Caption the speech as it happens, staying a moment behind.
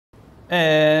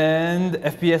And the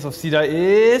FPS of Ceda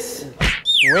is...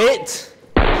 Wait!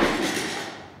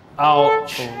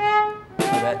 Ouch!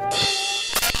 My bad.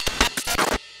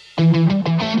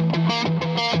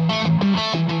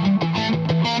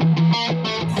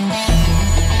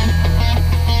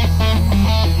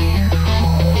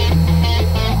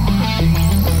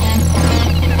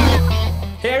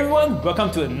 Hey everyone,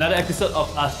 welcome to another episode of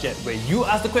ASKJET, where you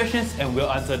ask the questions and we'll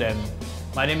answer them.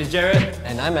 My name is Jared.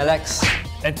 And I'm Alex.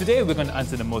 And today we're going to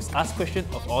answer the most asked question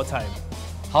of all time.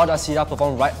 How does Ceda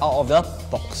perform right out of the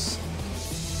box?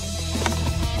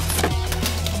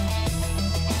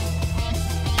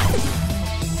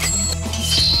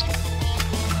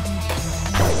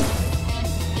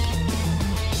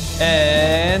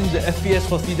 And the FPS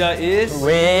for Ceda is...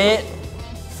 Wait!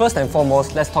 First and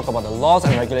foremost, let's talk about the laws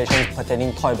and regulations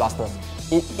pertaining toy blasters.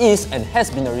 It is and has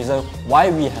been the reason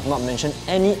why we have not mentioned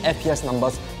any FPS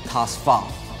numbers thus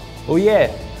far. Oh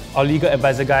yeah, our legal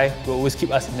advisor guy will always keep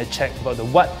us in the check about the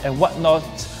what and what not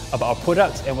about our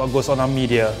products and what goes on our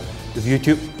media. With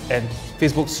YouTube and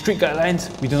Facebook's strict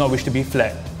guidelines, we do not wish to be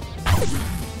flagged.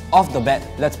 Off the bat,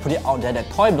 let's put it out there that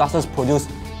toy blasters produced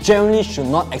generally should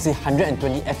not exceed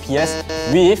 120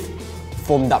 FPS with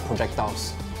foamed up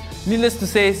projectiles. Needless to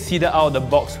say, Ceda Out of the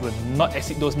box will not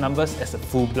exceed those numbers as a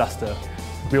full blaster.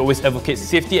 We always advocate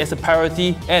safety as a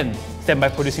priority and stand by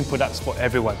producing products for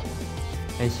everyone.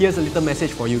 And here's a little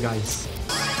message for you guys.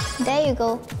 There you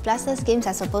go. Blasters games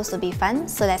are supposed to be fun,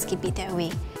 so let's keep it that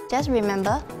way. Just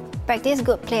remember, practice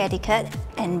good play etiquette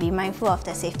and be mindful of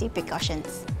the safety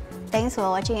precautions. Thanks for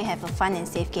watching and have a fun and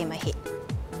safe game ahead.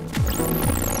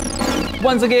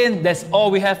 Once again, that's all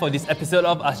we have for this episode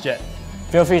of ASKJET.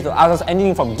 Feel free to ask us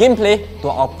anything from gameplay to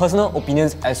our personal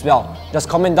opinions as well. Just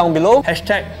comment down below.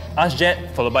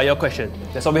 #AskJET followed by your question.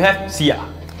 That's all we have. See ya.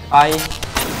 Bye.